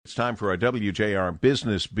It's time for our WJR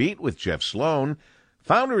Business Beat with Jeff Sloan,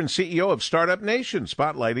 founder and CEO of Startup Nation,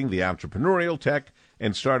 spotlighting the entrepreneurial tech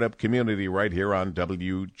and startup community right here on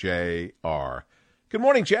WJR. Good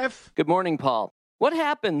morning, Jeff. Good morning, Paul. What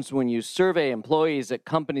happens when you survey employees at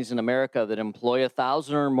companies in America that employ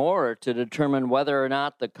 1,000 or more to determine whether or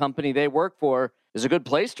not the company they work for is a good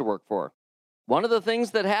place to work for? One of the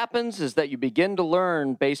things that happens is that you begin to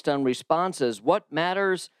learn based on responses what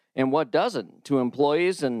matters and what doesn't to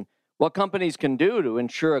employees and what companies can do to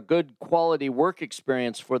ensure a good quality work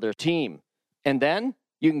experience for their team. And then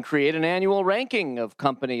you can create an annual ranking of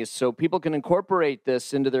companies so people can incorporate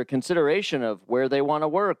this into their consideration of where they want to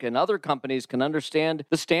work, and other companies can understand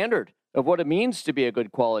the standard of what it means to be a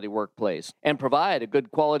good quality workplace and provide a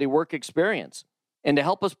good quality work experience. And to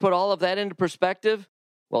help us put all of that into perspective,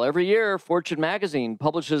 well, every year, Fortune magazine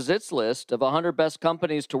publishes its list of 100 best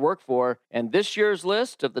companies to work for, and this year's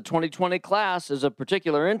list of the 2020 class is of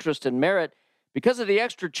particular interest and merit because of the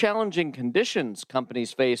extra challenging conditions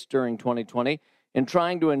companies faced during 2020 in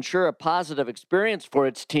trying to ensure a positive experience for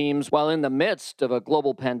its teams while in the midst of a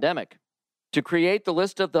global pandemic. To create the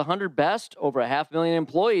list of the 100 best, over 500,000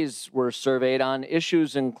 employees were surveyed on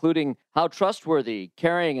issues including how trustworthy,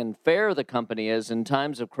 caring, and fair the company is in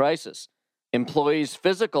times of crisis, employees'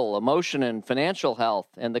 physical, emotion, and financial health,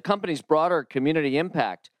 and the company's broader community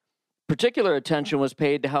impact. Particular attention was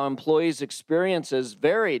paid to how employees' experiences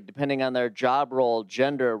varied depending on their job role,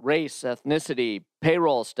 gender, race, ethnicity,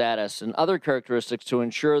 payroll status, and other characteristics to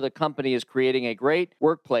ensure the company is creating a great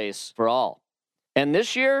workplace for all. And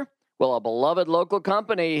this year, well, a beloved local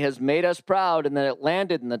company has made us proud in that it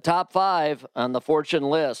landed in the top 5 on the Fortune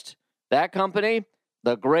list. That company,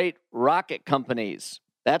 the Great Rocket Companies.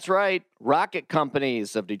 That's right, Rocket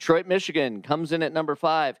Companies of Detroit, Michigan comes in at number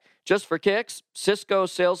 5. Just for kicks, Cisco,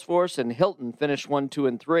 Salesforce, and Hilton finished 1, 2,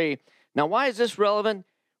 and 3. Now, why is this relevant?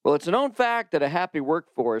 Well, it's a known fact that a happy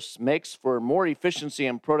workforce makes for more efficiency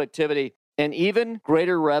and productivity and even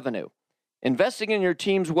greater revenue. Investing in your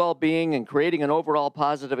team's well-being and creating an overall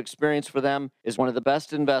positive experience for them is one of the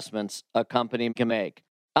best investments a company can make.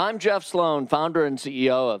 I'm Jeff Sloan, founder and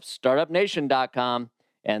CEO of StartupNation.com,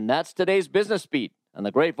 and that's today's Business Beat on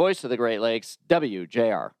the great voice of the Great Lakes,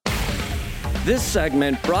 WJR. This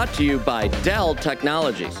segment brought to you by Dell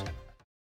Technologies.